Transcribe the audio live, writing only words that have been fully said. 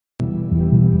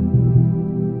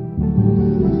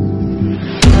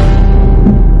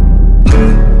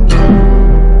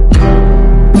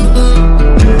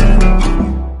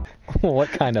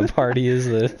kind of party is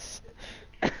this?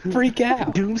 Freak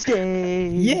out! Doomsday!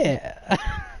 Yeah!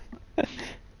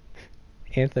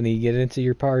 Anthony, get into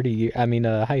your party gear. I mean,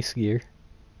 heist gear.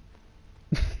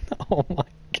 Oh my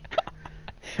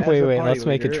god. Wait, let's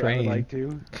make a train. I would like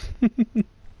to.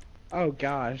 Oh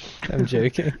gosh. I'm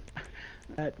joking.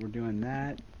 We're doing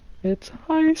that. It's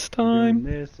heist We're time.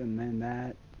 doing this and then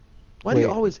that. Why do you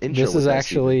always intro This is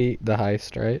actually the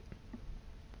heist, right?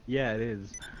 Yeah, it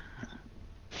is.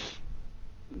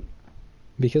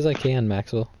 Because I can,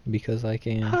 Maxwell. Because I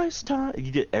can. Heist time!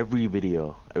 You get every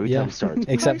video. Every time it starts.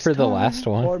 Except for the last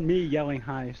one. Or me yelling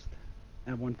heist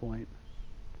at one point.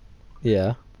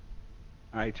 Yeah.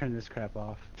 Alright, turn this crap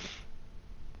off.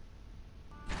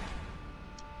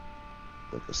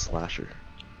 Like a slasher.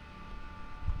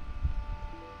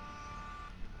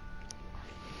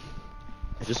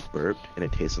 I just burped and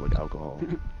it tasted like alcohol.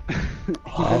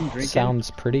 That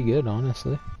sounds pretty good,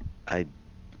 honestly. I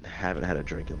haven't had a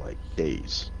drink in like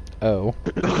days. Oh,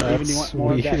 Even you want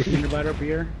more of that weird. peanut butter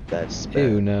beer? That's bad.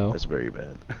 Ew, no. That's very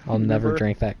bad. I'll never Never?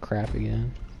 drink that crap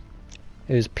again.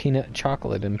 It was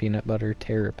chocolate and peanut butter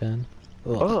terrapin.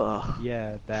 Ugh. Ugh.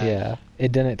 Yeah, that. Yeah,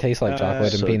 it didn't taste like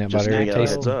chocolate and So peanut just butter. give It me a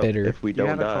tastes heads up. bitter. If we Do you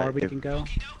don't have a die, car we can go?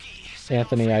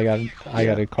 Anthony, I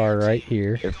got a car right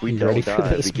here. if we You don't ready for die,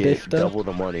 this we get biffed up? double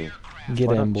the money. Get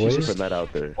Why in, not just boys. put that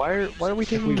out there? Why are we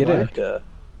taking Get in. vodka?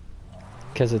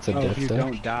 Because it's a Oh, if you biffed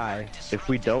up. don't die. If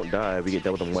we don't die, we get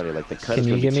double the money. Like the cut Can is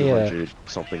you gonna give be me a- 200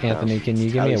 something. Anthony, thousand. can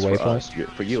you give At me a least for waypoint?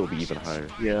 us. For you, it'll be even higher.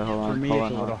 Yeah, hold on. For me, hold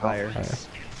it's on, a little hold on. higher. Alright.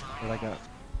 Like a.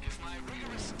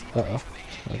 Uh-oh.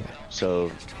 Okay.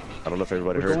 So, I don't know if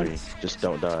everybody We're heard going- me. Just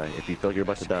don't die. If you feel like you're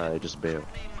about to die, just bail.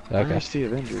 Okay. Where's the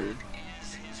Avenger?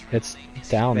 It's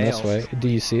down this Fails. way. Do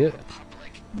you see it?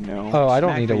 No. Oh, I don't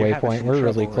Mac, need a you're having waypoint. some We're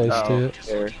really trouble close right to it.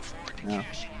 There. No.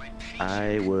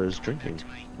 I was drinking,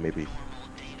 maybe.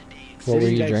 What were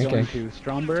City you guys drinking? Going to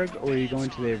Stromberg or are you going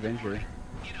to the Avenger?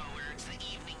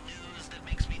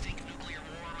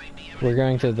 We're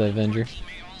going to the Avenger.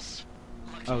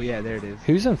 Oh yeah, there it is.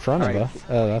 Who's in front of Alright. us?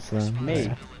 Oh, that's them. Me.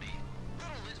 Okay.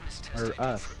 Or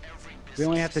us. We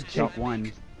only have to take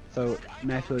one. So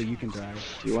Maxwell, you can drive.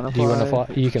 Do you want to Do fly? you want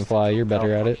to fly? You can fly. You're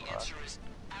better at it.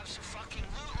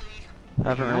 I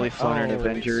haven't really flown an Oh.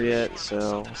 Avenger yet,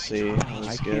 so we'll see how I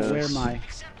this can't goes. wear my.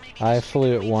 I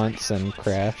flew it once and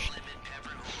crashed.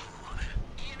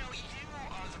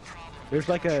 There's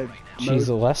like a. Jeez,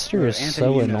 mode- Lester or is Anthony,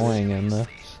 so you know annoying in this.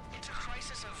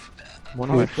 One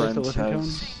of Are my we supposed to friends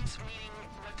listen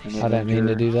to has. an I didn't mean to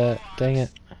Avenger. do that. Dang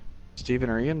it. Steven,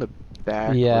 are you in the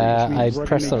back? Yeah, Or Which I means we're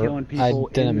pressed gonna be the- killing I people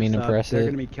didn't in the mean to sub. press They're it.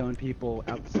 gonna be killing people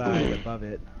outside above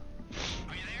it.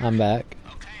 I'm back.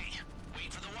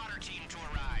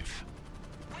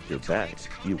 You're back.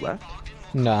 You left?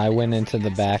 No, I went into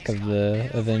the back of the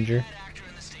Avenger.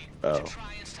 Oh.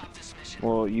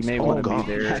 well, you may Oh, want to God.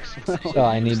 be there. Maxwell. Oh,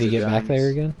 I need to the get back guns. there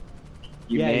again?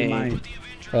 You yeah, may. you might.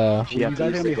 Oh, You You have guys to are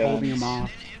use gonna be the holding guns. them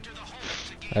off.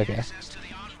 okay.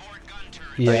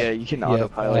 Oh, yeah, you can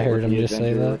autopilot. I heard with him the just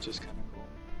say Avenger, that. Which is kind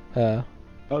of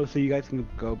cool. Oh, so you guys can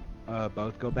go,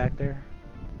 both go back there?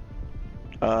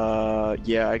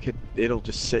 Yeah, I could. It'll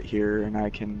just sit here, and I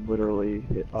can literally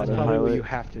hit That's probably what autopilot. you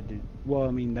have to do. Well,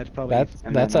 I mean, that's probably.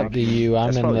 And That's then up I to can- you. I'm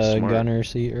That's in probably the smart. gunner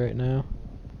seat right now.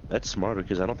 That's smarter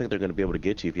because I don't think they're going to be able to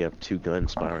get you if you have two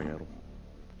guns firing at them.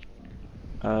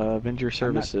 Avenger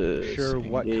I'm not services. sure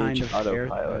what engage kind of air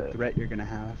autopilot. threat you're gonna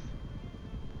have.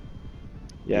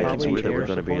 Yeah, I it's can weird see that we're air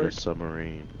going to be in a support.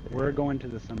 submarine. We're going to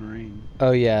the submarine.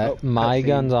 Oh yeah, Oh, my cutscene.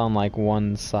 gun's on like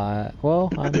one side.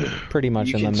 Well, I'm pretty much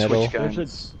You in the can middle. switch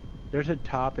guns. There's a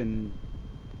top and.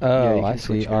 Oh, Yeah, you I can see.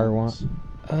 switch R1. guns.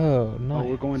 Oh, Oh, we're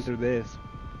nice. going through this.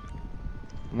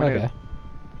 I'm gonna- Okay.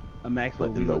 Maxwell,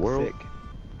 What, we in the look world? sick.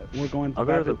 We're going. I'll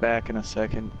go to the about back in a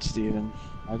second, Steven.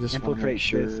 I just want to make infiltrate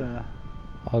sure. this.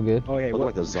 All good. Oh yeah, Look what?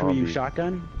 like a Should we use zombie.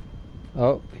 shotgun?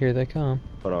 Oh, here they come.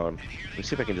 Hold on. Let me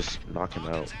see if I can just knock him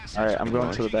out. Alright, I'm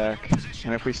going to the back.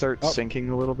 And if we start Oh. sinking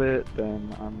a little bit,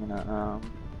 then I'm gonna,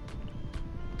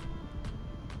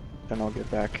 then I'll get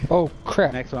back. Oh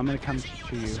crap! Maxwell, I'm gonna come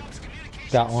to you.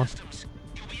 Got one.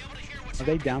 Are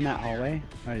they down that hallway?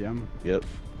 I am. Yep.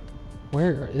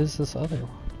 Where is this other one?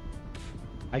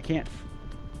 I can't.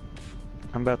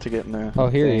 I'm about to get in the. Oh,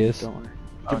 here he thing, is. Don't worry.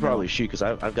 You could Oh, no. probably shoot because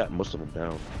I've got most of them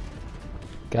down.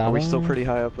 Got Are we still him. pretty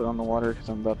high up on the water? Because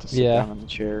I'm about to sit Yeah. down in the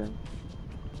chair.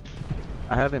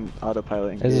 I haven't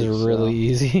autopilot engaged. This is really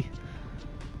easy.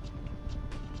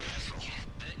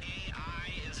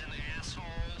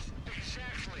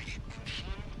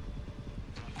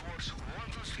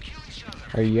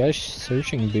 Are you guys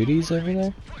searching booties over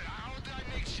there?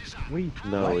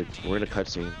 No, What? we're in a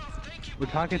cutscene. We're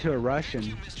talking to a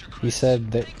Russian. He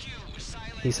said that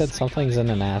He said something's in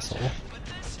an asshole.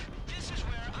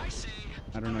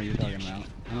 I don't know what you're talking about.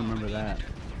 I don't remember that.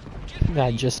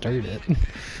 I just heard it.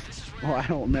 Well, I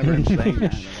don't remember him saying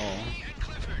that at all.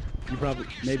 You probably,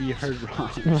 maybe you heard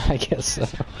wrong. I guess so.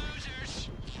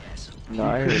 No,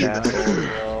 I heard asshole as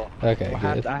well. Okay,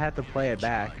 good. I have to play it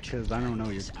back because I don't know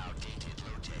your.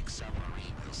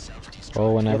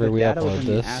 Well, whenever we Data was upload in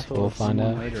the this, asshole we'll of find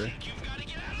someone out. Later.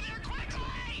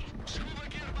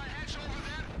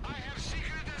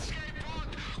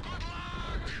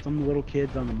 Some little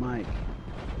kids on the mic.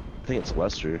 I think it's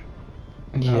Lester.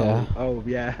 Yeah, Oh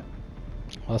yeah.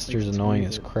 Lester's it's annoying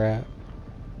weird. as crap.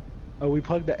 Oh, we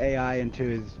plugged the AI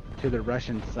into the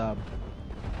Russian sub.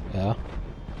 Yeah.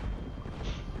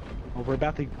 Well, we're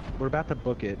about to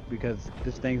book it because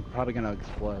this thing's probably gonna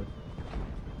explode.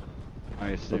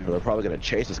 I So assume. they're probably gonna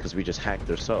chase us because we just hacked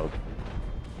their sub.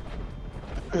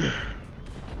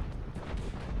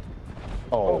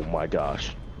 Oh my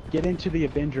gosh. Get into the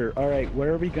Avenger. All right,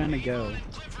 where are we gonna go?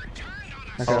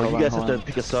 Okay, Oh, hold you on, guys hold have on. to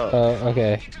pick us up.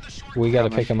 Okay. We gotta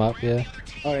Coming. pick him up, yeah.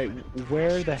 All right,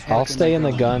 where the heck? I'll am stay I in the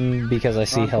going? gun because I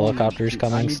see I'm going- helicopters I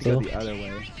coming need still. to go the other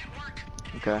way.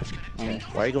 Okay.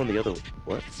 Why are you going the other?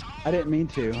 What? I didn't mean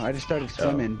to. I just started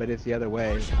swimming, but it's the other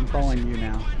way. I'm following you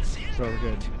now, so we're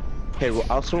good. Hey, well,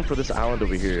 I'll swim for this island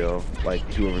over here, yo. Like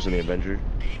whoever's in the Avenger.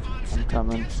 I'm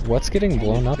coming. What's getting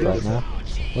blown up right now?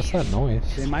 What's that noise?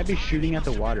 They might be shooting at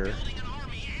the water.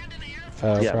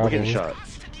 Yeah, Probably. we're getting shot.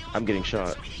 I'm getting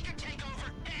shot.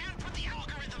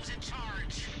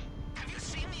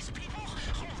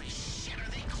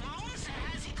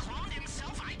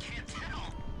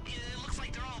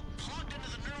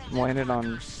 I'm landing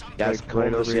on Guys, like, come right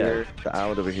over over here. here. The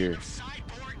island over here.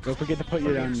 Don't forget to put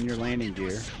on your landing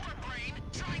gear.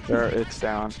 There, it's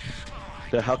down.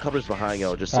 The helicopter's behind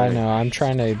y'all. Just I saying. know, I'm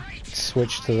trying to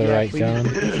switch to the Yeah, right please, gun.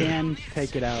 if you can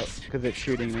take it out because it's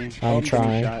shooting me. I'm getting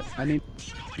trying. shot. I need.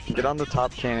 Get on the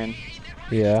top cannon.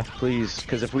 Yeah, Please,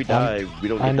 because if we die, we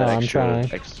don't get I know, that I'm extra.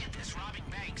 trying.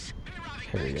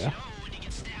 Here we go.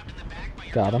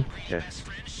 Got him. Okay.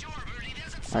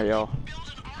 Alright, y'all.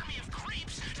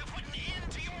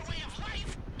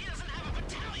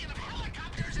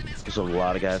 There's a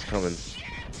lot of guys coming.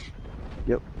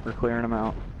 Yep, we're clearing them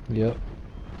out. Yep.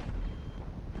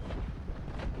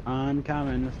 I'm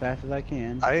coming as fast as I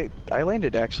can. I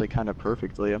landed actually kind of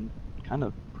perfectly. I'm kind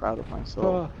of proud of myself.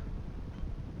 Oh,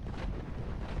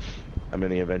 I'm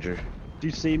in the Avenger. do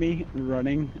you see me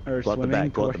running or Go out the swimming?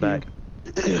 back. Go out the toward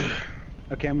back. you?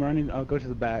 Okay, I'm running. I'll go to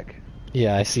the back.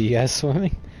 Yeah, I see you guys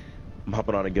swimming. I'm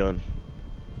hopping on a gun.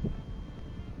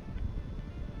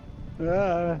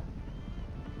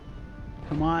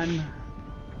 Come on.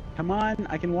 Come on,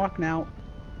 I can walk now.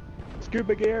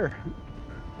 Scuba gear.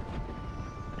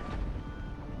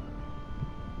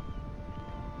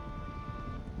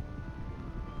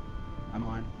 I'm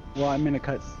on. Well, I'm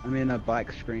in a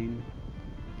black screen.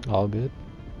 All good.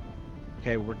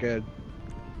 Okay, we're good.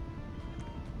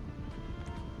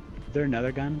 Is there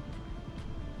another gun?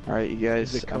 Alright, you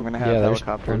guys, Is it I'm gonna Yeah, have there's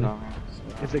helicopters one. on me.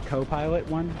 so- Is it co-pilot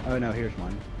one? Oh no, here's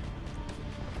one.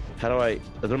 How do I?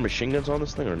 Are there machine guns on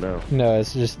this thing or no? No,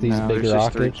 it's just these No, big there's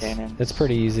just 3 rockets. cannons. It's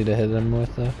pretty easy to hit them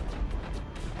with though.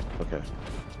 Okay.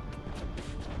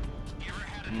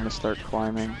 I'm gonna start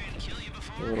climbing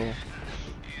a little.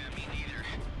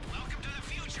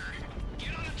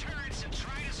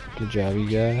 Good job, you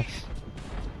guys.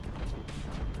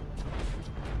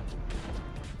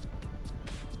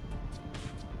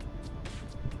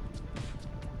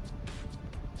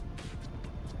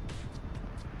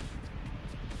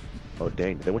 Oh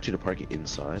dang! They want you to park it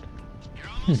inside.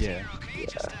 Yeah.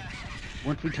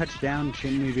 Once we touch down,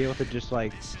 shouldn't we be able to just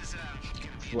like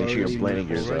Make sure your slowly landing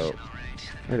move gear's forward?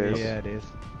 out. It is. Yeah, it is.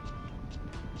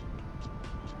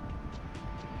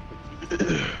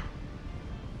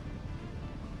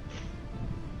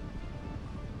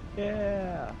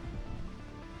 Yeah.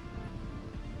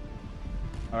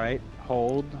 All right,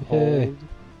 hold, Hey. hold.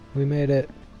 We made it.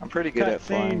 I'm pretty good at Cutscene.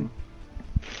 flying.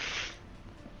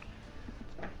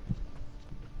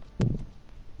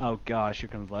 Oh gosh, here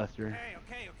comes Lester.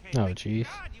 Okay. Oh, Thank jeez.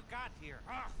 God you got here.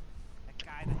 That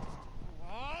guy that...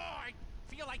 Oh, I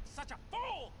feel like such a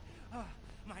fool.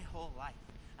 My whole life,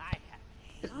 I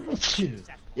have hated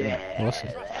Yeah. Awesome.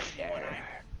 when I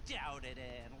doubted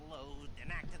and loathed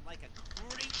and acted like a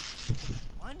creep.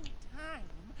 One time,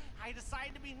 I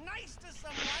decided to be nice to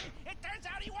someone. It turns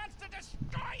out he wants to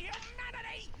destroy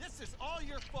humanity. This is all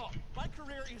your fault. My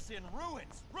career is in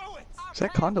ruins. Ruins! Is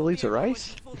that Condoleezza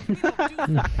Rice? You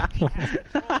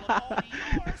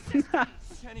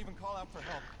can't even call out for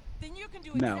help. Then you can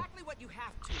do No. exactly what you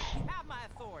have to. You have my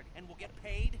authority. And we'll get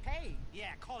paid? Paid? Yeah,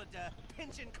 call it a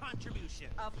pension contribution.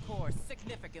 Of course,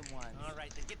 significant one. All right,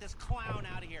 then get this clown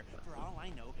out of here. For all I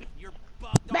know, you're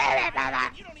bugged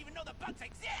and you don't even know the bugs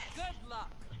exist. Good luck.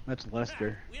 That's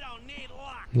Lester. We don't need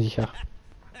luck. Yeah.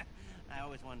 I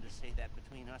always wanted to say that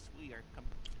between us, we are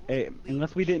Hey,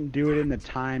 unless we didn't do it in the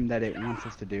time that it wants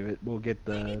us to do it, we'll get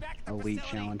Meet me the back at the elite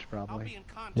facility. challenge I'll be probably. in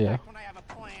contact Yeah. when I have a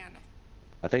plan.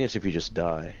 I think it's if you just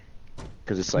die.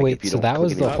 Because it's like Wait, if you so don't that cook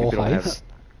was the anything, whole if you don't have- heist?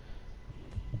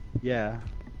 Yeah.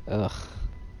 Ugh.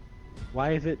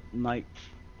 Why is it like?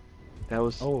 That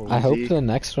was. Oh, I hope easy. the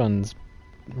next one's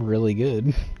really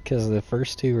good, because the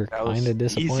first two were That was kind of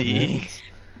easy. disappointments.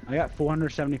 I got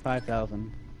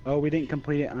 475,000. Oh, we didn't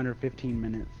complete it under 15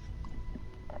 minutes.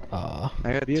 Uh,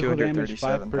 I got Vehicle damage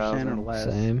 5% or 237,000. less.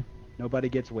 same. Nobody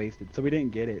gets wasted, so we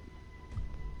didn't get it.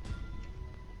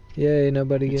 Yay,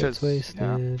 nobody It gets says- wasted.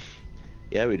 yeah.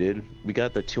 Yeah, we did. We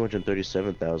got the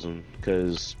 237,000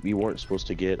 because we weren't supposed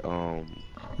to get Yeah,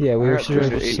 we I were got supposed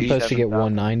to get 287,000.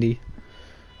 190.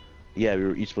 Yeah, we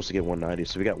were each supposed to get 190,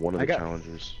 so we got one of I the got-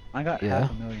 challenges. I got Yeah.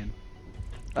 500,000.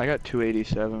 I got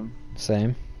 287.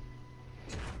 Same.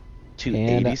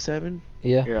 287?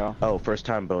 Yeah. Yeah. Oh, first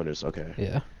time bonus. Okay.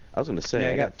 Yeah. I was gonna say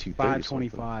Yeah, I got 230 something.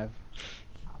 525.